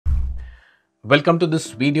Welcome to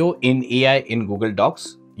this video in AI in Google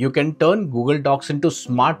Docs. You can turn Google Docs into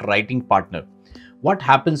smart writing partner. What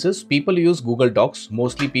happens is people use Google Docs,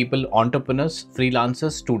 mostly people, entrepreneurs,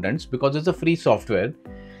 freelancers, students, because it's a free software.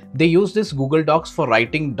 They use this Google Docs for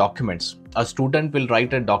writing documents. A student will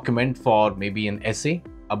write a document for maybe an essay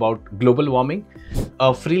about global warming.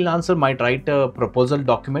 A freelancer might write a proposal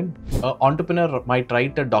document. An entrepreneur might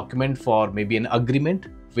write a document for maybe an agreement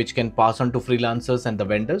which can pass on to freelancers and the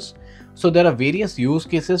vendors. So there are various use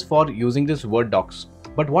cases for using this Word docs.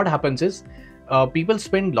 But what happens is people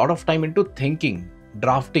spend a lot of time into thinking,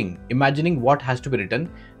 drafting, imagining what has to be written.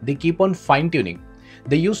 They keep on fine tuning.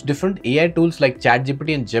 They use different AI tools like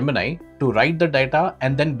ChatGPT and Gemini to write the data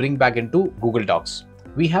and then bring back into Google Docs.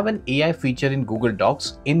 We have an AI feature in Google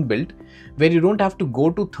Docs inbuilt where you don't have to go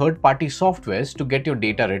to third-party softwares to get your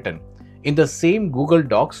data written. In the same Google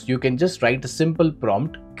Docs, you can just write a simple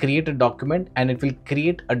prompt, create a document, and it will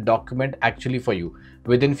create a document actually for you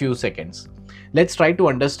within few seconds. Let's try to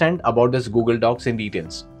understand about this Google Docs in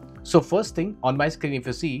details. So first thing on my screen, if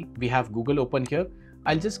you see, we have Google open here.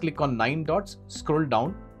 I'll just click on 9 dots, scroll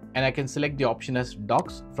down, and I can select the option as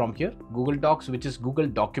Docs from here, Google Docs, which is Google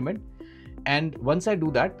Document. And once I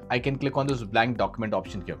do that, I can click on this blank document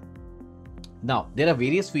option here. Now, there are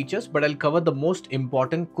various features, but I'll cover the most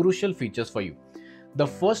important crucial features for you. The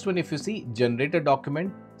first one, if you see, generate a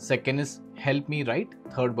document. Second is help me write.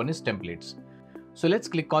 Third one is templates. So let's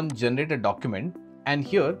click on generate a document. And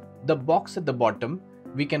here, the box at the bottom,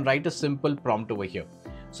 we can write a simple prompt over here.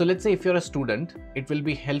 So let's say if you're a student, it will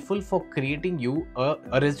be helpful for creating you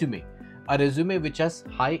a resume which has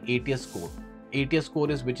high ATS score. ATS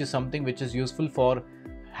score is something which is useful for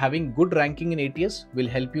having good ranking in ATS, will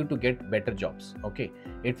help you to get better jobs. Okay,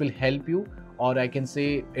 it will help you, or I can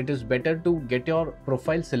say it is better to get your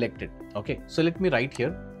profile selected. Okay, so let me write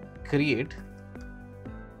here, create.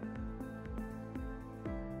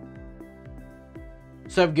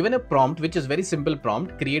 So I've given a prompt which is very simple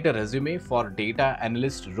prompt, create a resume for data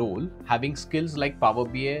analyst role having skills like Power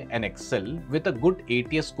BI and Excel with a good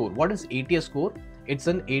ATS score. What is ATS score? It's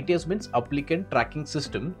an ATS means applicant tracking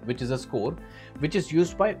system, which is a score which is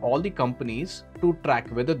used by all the companies to track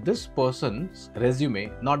whether this person's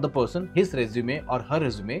resume, not the person, his resume or her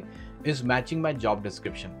resume is matching my job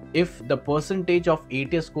description. If the percentage of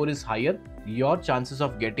ATS score is higher, your chances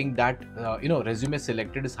of getting that resume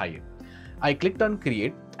selected is higher. I clicked on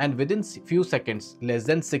create, and within few seconds, less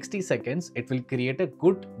than 60 seconds, it will create a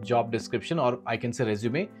good job description, or I can say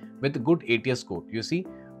resume with good ATS score. You see,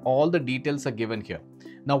 all the details are given here.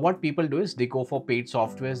 Now what people do is they go for paid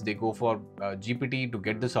softwares, they go for GPT to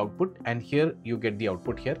get this output, and here you get the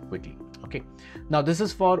output here quickly. Okay, now this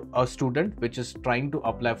is for a student which is trying to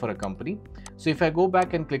apply for a company. So if I go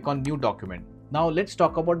back and click on new document, now let's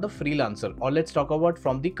talk about the freelancer, or let's talk about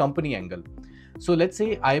from the company angle. So let's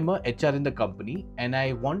say I'm a HR in the company and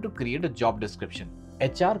I want to create a job description.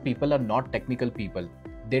 HR people are not technical people.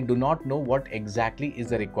 They do not know what exactly is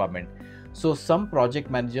the requirement. So some project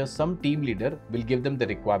manager, some team leader will give them the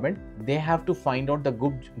requirement. They have to find out the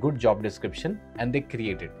good job description and they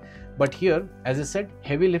create it. But here, as I said,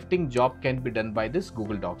 heavy lifting job can be done by this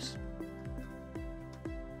Google Docs.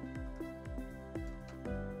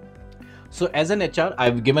 So as an HR,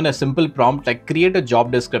 I've given a simple prompt like create a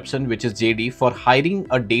job description, which is JD, for hiring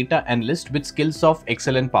a data analyst with skills of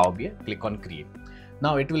Excel and Power BI. Click on create.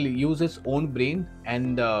 Now it will use its own brain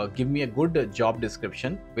and give me a good job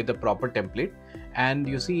description with a proper template. And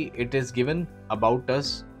you see, it is given about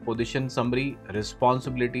us, position summary,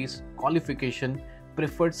 responsibilities, qualification,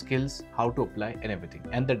 preferred skills, how to apply and everything,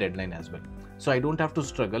 and the deadline as well. So I don't have to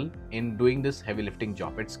struggle in doing this heavy lifting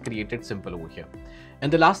job. It's created simple over here.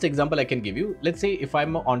 And the last example I can give you, let's say if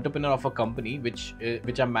I'm an entrepreneur of a company which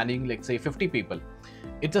I'm managing, let's say 50 people.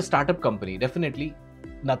 It's a startup company. Definitely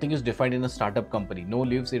nothing is defined in a startup company. No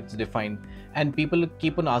leaves, it's defined. And people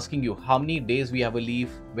keep on asking you how many days we have a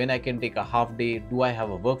leave, when I can take a half day, do I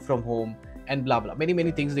have a work from home, and blah blah.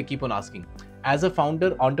 Many things they keep on asking. As a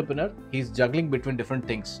founder entrepreneur, he's juggling between different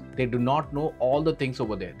things. They do not know all the things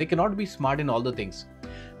over there. They cannot be smart in all the things.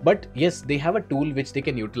 But yes, they have a tool which they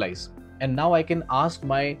can utilize. And now I can ask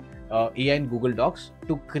my AI in Google Docs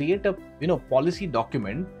to create a policy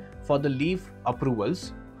document for the leave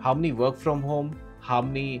approvals, how many work from home, how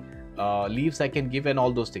many leaves I can give, and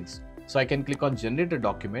all those things. So I can click on generate a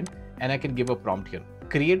document and I can give a prompt here.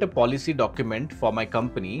 Create a policy document for my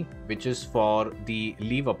company, which is for the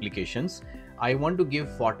leave applications. I want to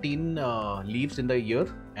give 14 leaves in the year,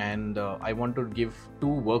 and I want to give 2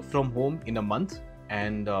 work from home in a month,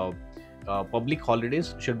 and public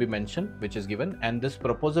holidays should be mentioned, which is given. And this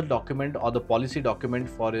proposal document or the policy document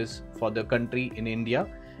for the country in India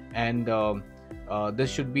and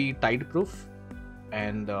this should be tide proof,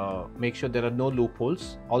 and make sure there are no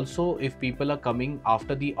loopholes. Also, if people are coming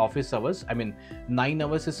after the office hours, I mean 9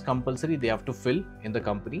 hours is compulsory, they have to fill in the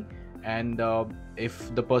company, and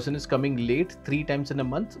if the person is coming late 3 times in a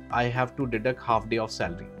month, I have to deduct half day of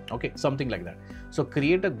salary. Okay, something like that. So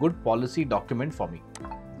create a good policy document for me.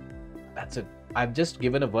 That's it. I've just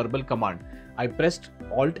given a verbal command. I pressed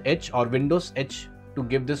Alt H or Windows H to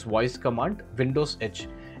give this voice command, Windows H,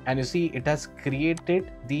 and you see it has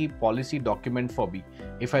created the policy document for me.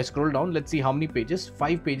 If I scroll down, let's see how many pages.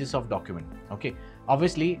 5 pages of document. Okay,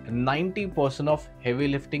 obviously 90% of heavy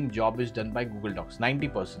lifting job is done by Google Docs.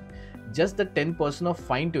 90%. Just the 10% of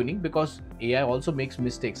fine tuning, because AI also makes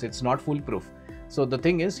mistakes. It's not foolproof. So the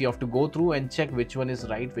thing is, you have to go through and check which one is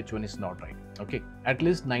right, which one is not right. Okay, at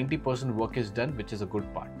least 90% work is done, which is a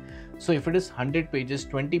good part. So if it is 100 pages,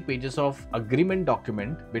 20 pages of agreement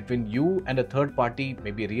document between you and a third party,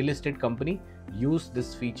 maybe a real estate company, use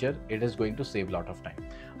this feature. It is going to save a lot of time.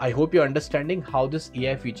 I hope you're understanding how this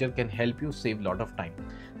AI feature can help you save a lot of time.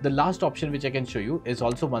 The last option which I can show you is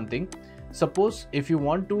also one thing. Suppose if you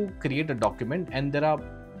want to create a document and there are,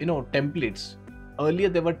 templates. Earlier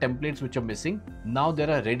there were templates which are missing. Now there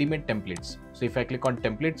are ready-made templates. So if I click on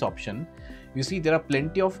templates option, you see there are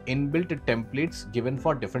plenty of inbuilt templates given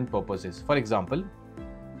for different purposes. For example,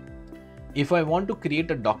 if I want to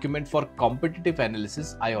create a document for competitive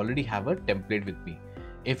analysis, I already have a template with me.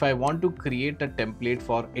 If I want to create a template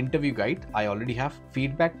for interview guide, I already have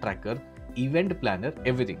feedback tracker, event planner,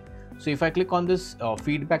 everything. So if I click on this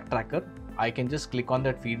feedback tracker, I can just click on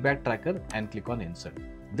that feedback tracker and click on insert.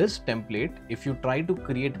 This template, if you try to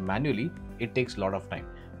create manually, it takes a lot of time.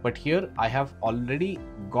 But here I have already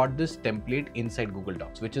got this template inside Google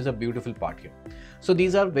Docs, which is a beautiful part here. So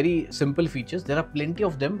these are very simple features. There are plenty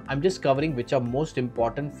of them. I'm just covering which are most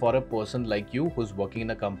important for a person like you who's working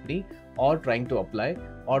in a company or trying to apply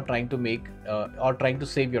or trying to make or trying to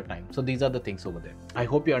save your time. So these are the things over there. I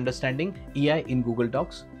hope you're understanding AI in Google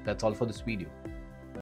Docs. That's all for this video.